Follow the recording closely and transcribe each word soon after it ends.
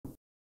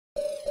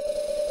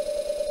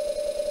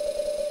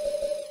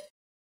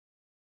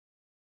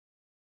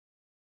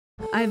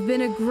I've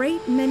been a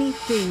great many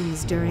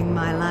things during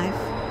my life.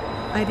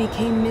 I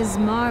became Ms.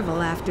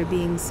 Marvel after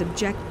being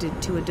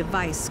subjected to a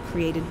device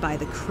created by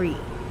the Kree.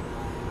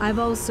 I've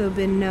also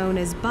been known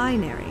as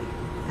Binary,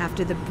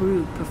 after the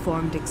Brood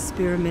performed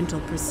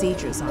experimental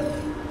procedures on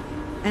me.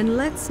 And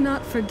let's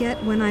not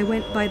forget when I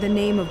went by the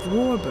name of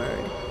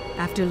Warbird,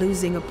 after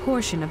losing a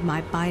portion of my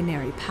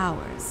binary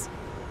powers.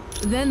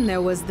 Then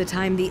there was the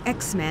time the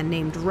X-Man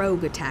named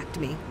Rogue attacked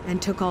me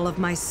and took all of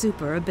my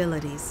super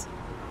abilities.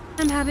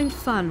 I'm having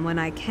fun when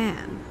I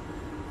can.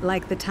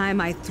 Like the time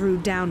I threw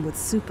down with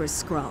Super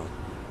Skrull.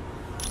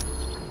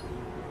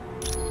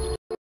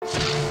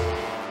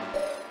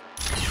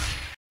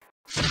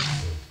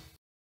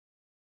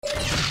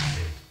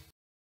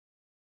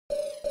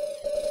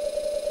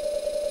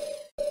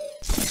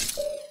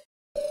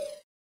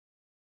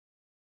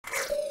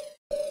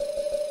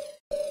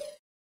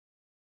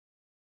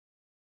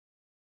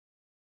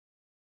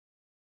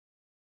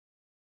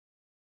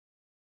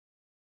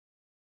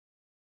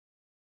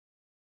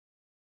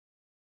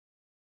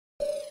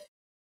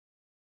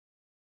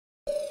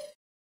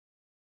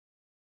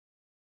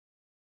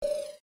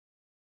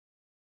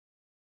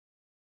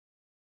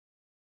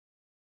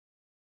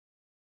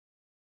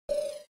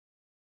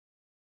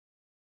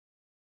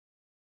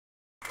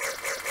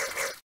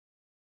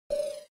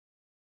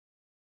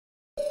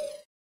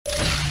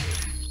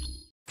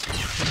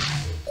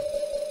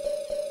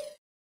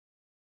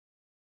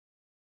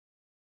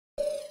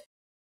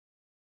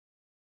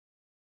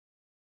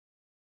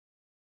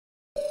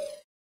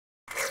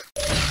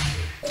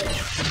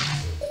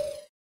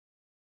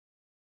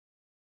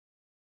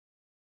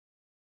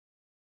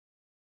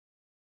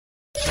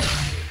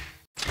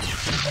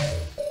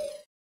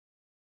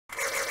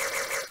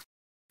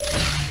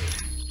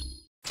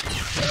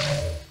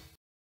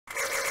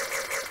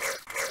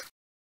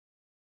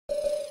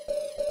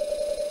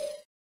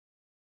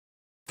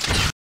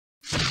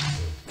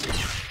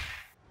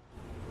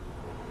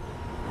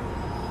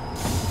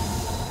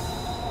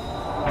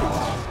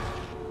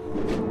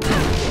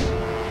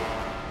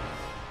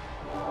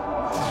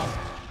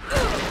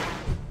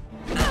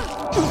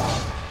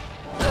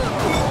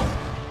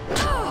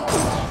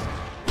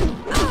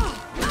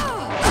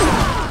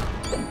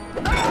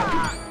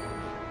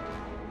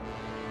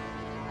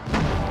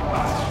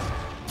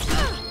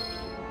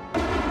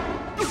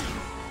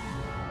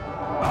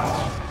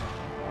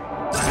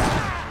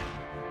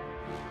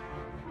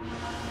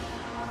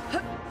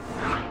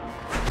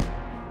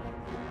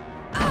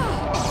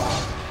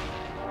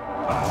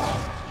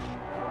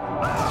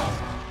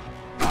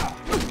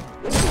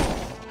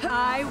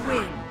 I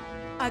win.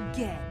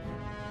 Again.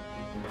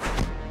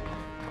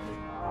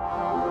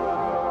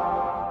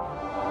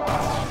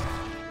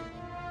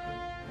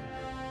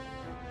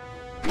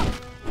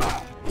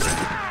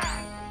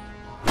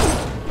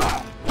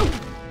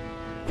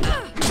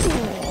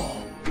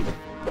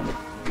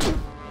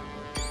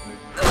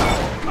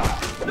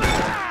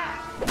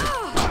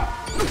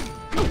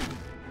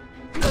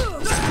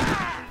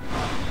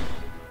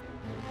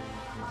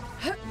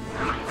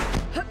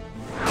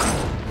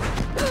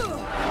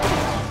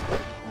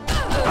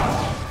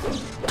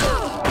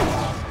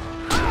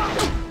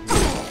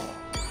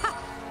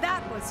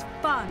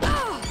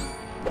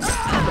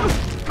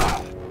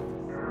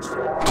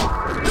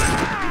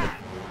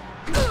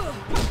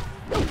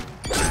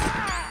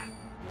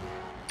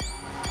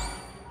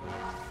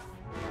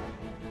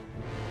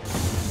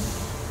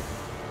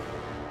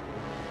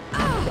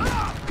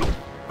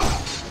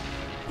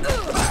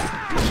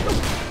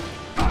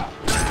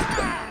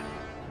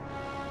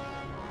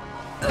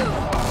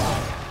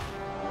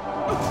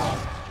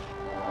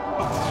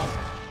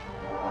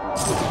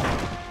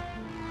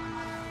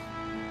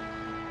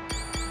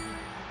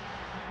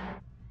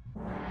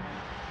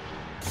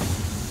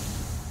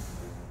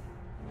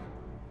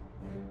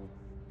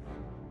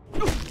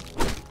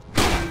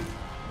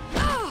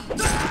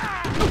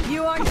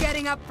 You aren't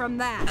getting up from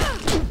that.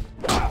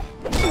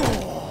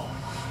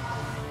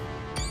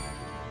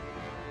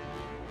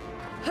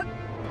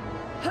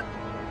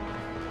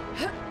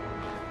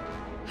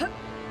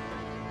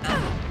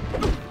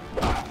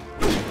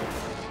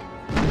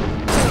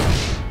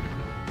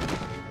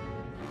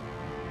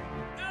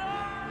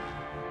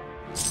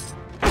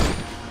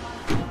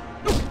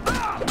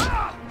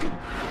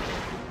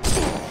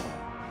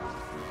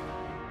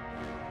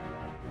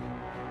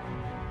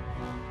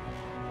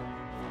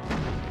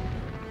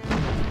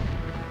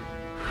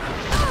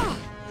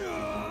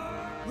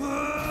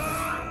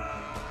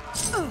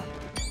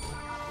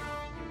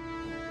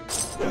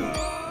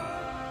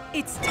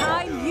 It's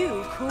time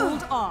you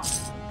cooled off.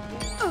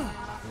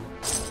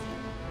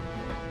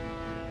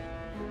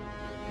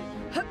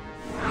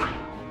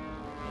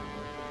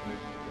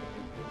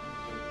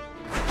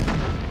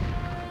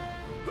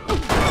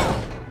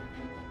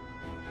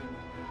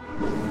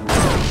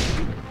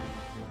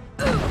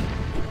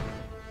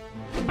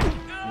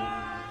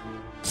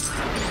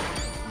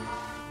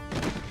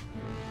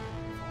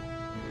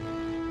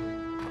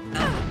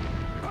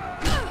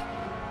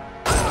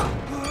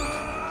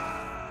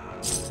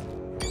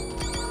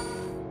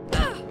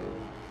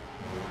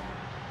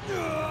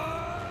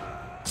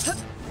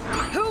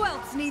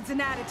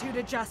 attitude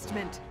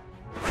adjustment.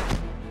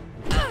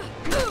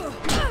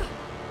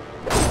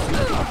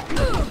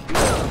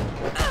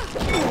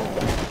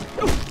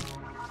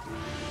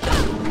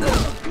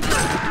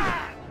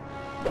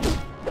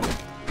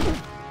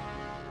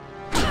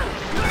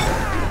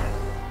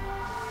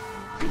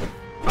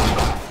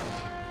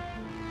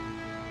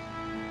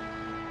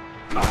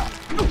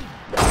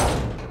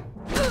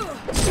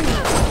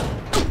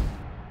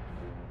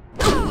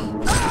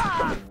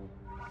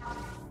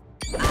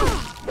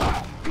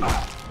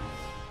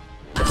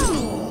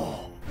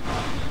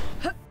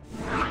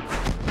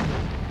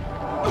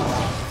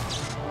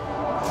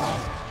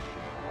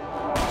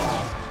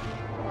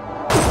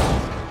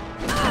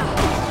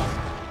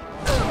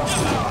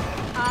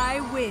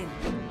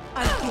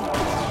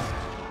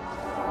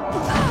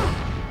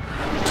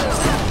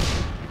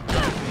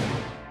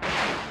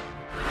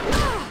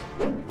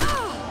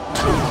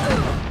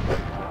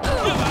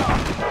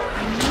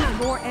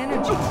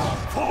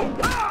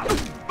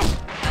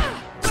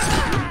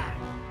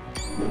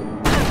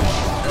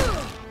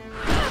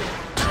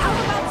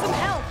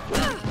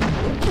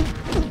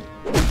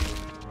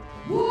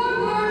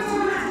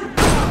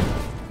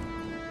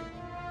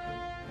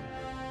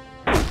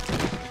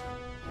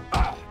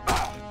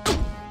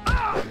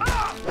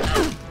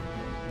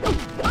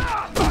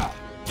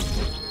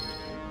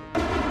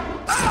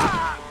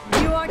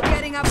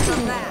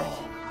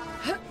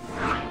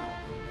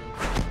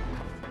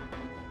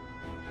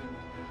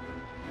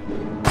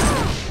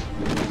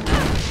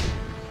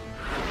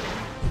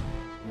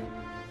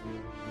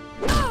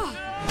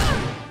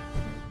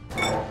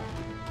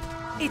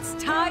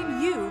 It's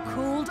time you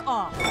cooled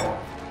off.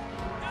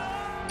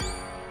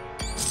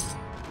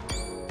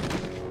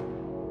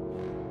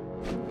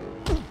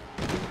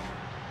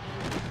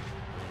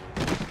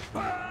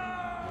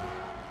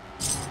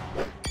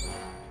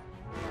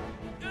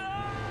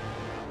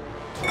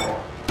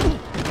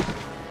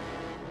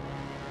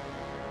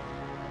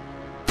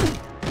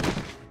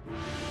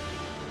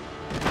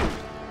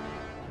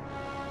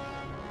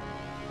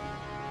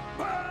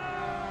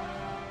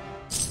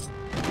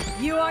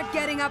 You aren't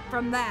getting up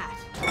from that.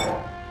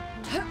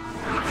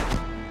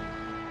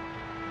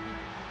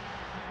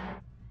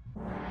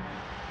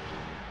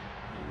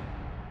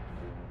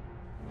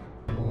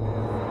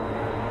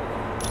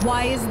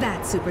 Why is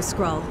that, Super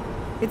Skrull?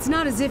 It's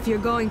not as if you're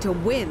going to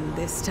win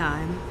this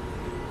time.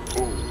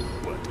 Oh,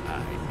 but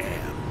I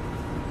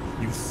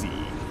am. You see,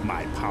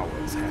 my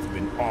powers have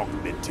been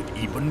augmented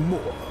even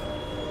more.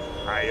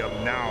 I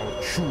am now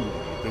truly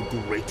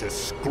the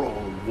greatest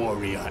Skrull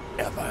warrior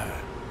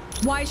ever.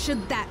 Why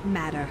should that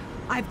matter?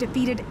 I've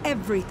defeated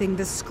everything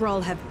the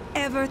Skrull have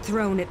ever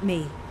thrown at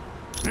me.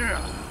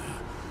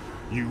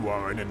 You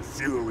are an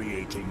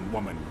infuriating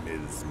woman,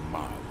 Ms.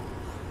 Marvel.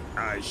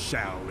 I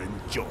shall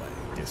enjoy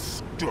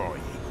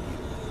destroying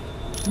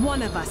you.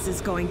 One of us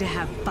is going to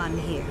have fun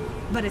here,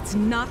 but it's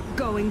not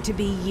going to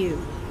be you.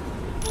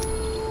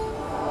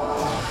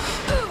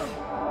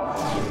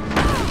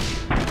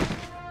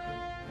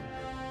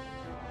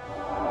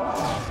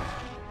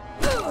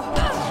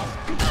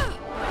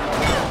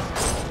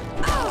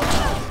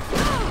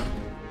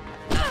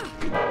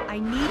 I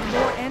need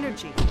more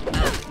energy.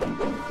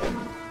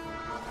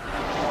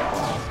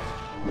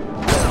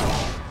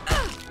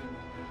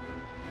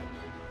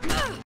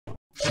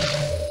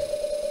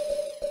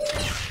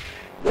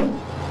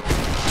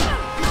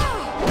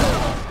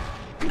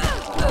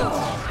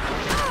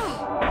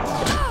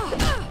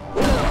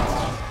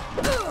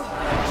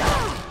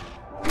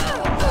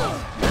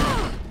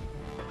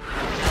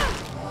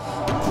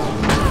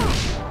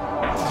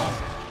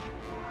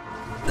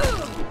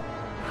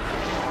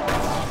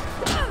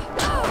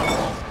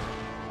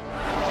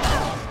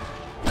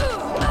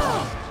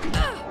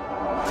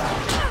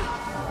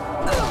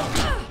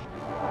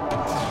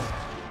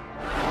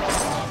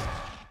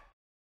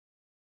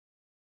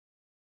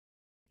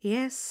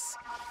 Yes,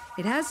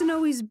 it hasn't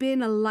always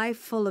been a life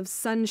full of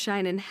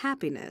sunshine and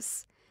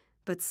happiness,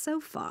 but so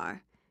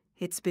far,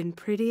 it's been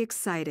pretty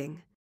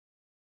exciting.